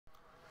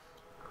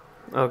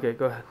Okay,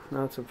 go ahead.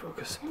 Now it's in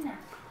focus. Luna,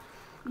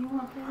 you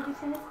want to play with the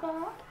tennis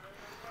ball?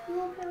 You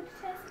want to play with the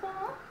tennis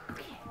ball?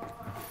 Okay.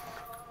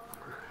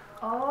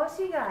 Oh,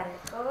 she got it.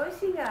 Oh,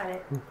 she got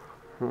it.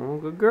 Oh,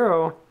 good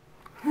girl.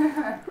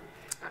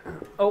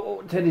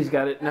 Oh, Teddy's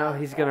got it. Now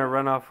he's gonna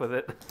run off with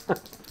it.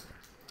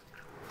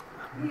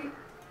 He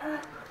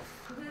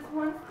just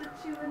wants to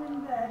chew it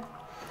in bed.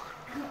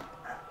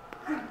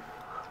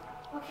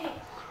 Okay.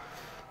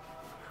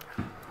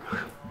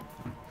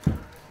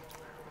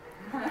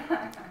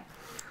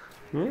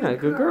 Yeah,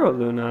 good girl,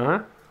 Luna,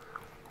 huh?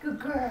 Good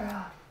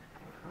girl.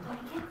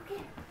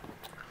 Okay.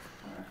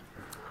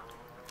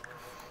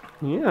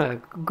 Yeah,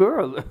 good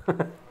girl.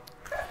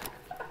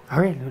 All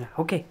right, Luna.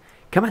 Okay,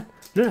 come on,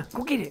 Luna,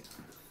 go get it.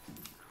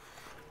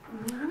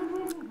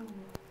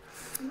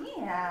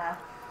 Yeah.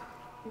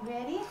 You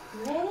ready?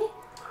 You ready?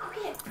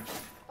 Okay.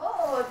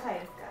 Oh,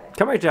 Titus got it.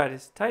 Come here,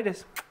 Titus.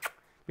 Titus,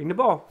 bring the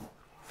ball.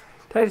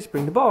 Titus,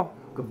 bring the ball.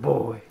 Good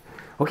boy.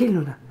 Okay,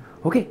 Luna.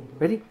 Okay,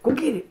 ready? Go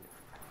get it.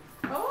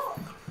 Oh.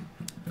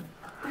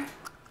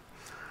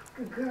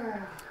 Good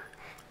girl.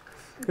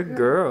 Good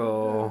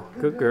girl.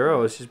 Good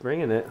girl. She's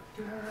bringing it.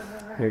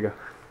 Here you go.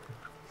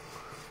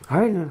 All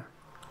right, Luna.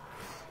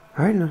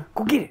 All right, Luna.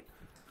 Go get it.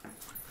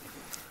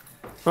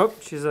 Oh,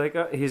 she's like,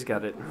 oh, he's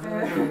got it.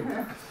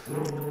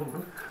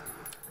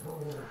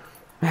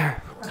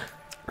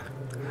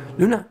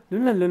 Luna,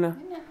 Luna, Luna.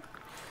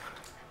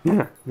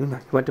 Luna, Luna.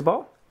 You want the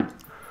ball?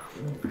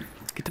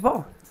 Get the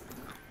ball.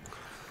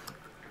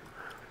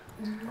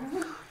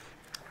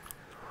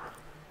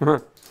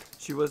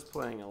 She was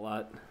playing a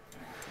lot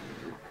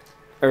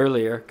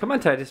earlier. Come on,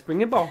 Titus, bring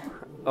the ball.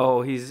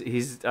 Oh,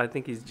 he's. I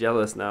think he's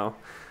jealous now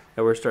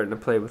that we're starting to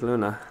play with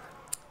Luna.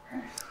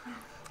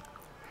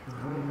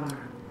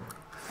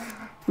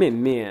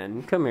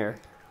 Man, come here.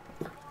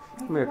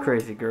 Come here,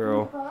 crazy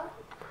girl.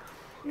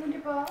 You want the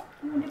ball?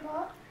 You want the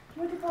ball?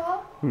 You want the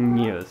ball?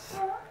 Yes.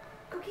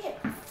 Go get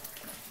it.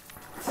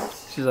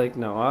 She's like,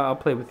 no, I'll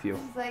play with you.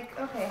 She's like,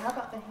 okay, how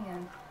about the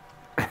hand?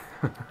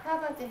 How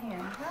about the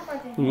hand? How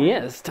about the hand?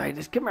 Yes,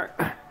 Titus, come here.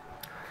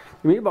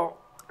 Give me the ball.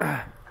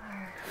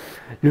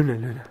 Luna,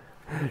 Luna,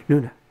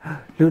 Luna,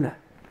 Luna,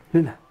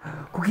 Luna.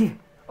 Go get it.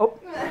 Oh.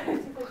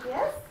 She's like,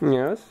 yes?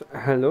 Yes.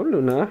 Hello,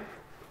 Luna.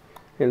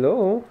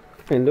 Hello.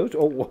 Hello.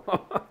 Oh.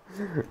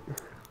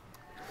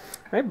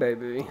 Hi,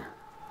 baby.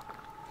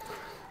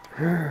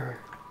 Hey,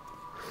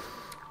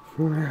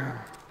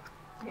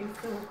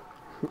 so,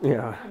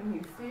 Yeah. can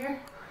you see her?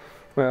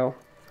 Well.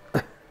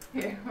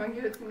 Here, want to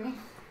give it to me?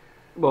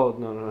 Well,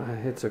 no,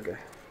 it's okay.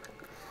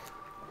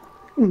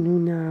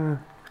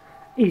 Luna,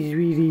 it's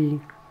really.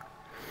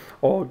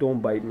 Oh,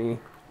 don't bite me.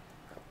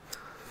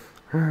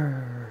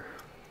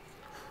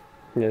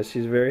 Yeah,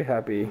 she's very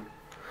happy.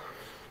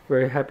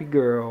 Very happy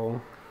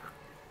girl.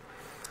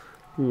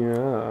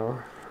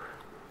 Yeah.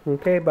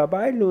 Okay,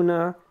 bye-bye,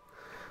 Luna.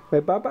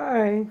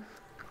 Bye-bye.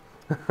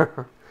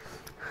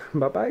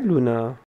 Bye-bye, Luna.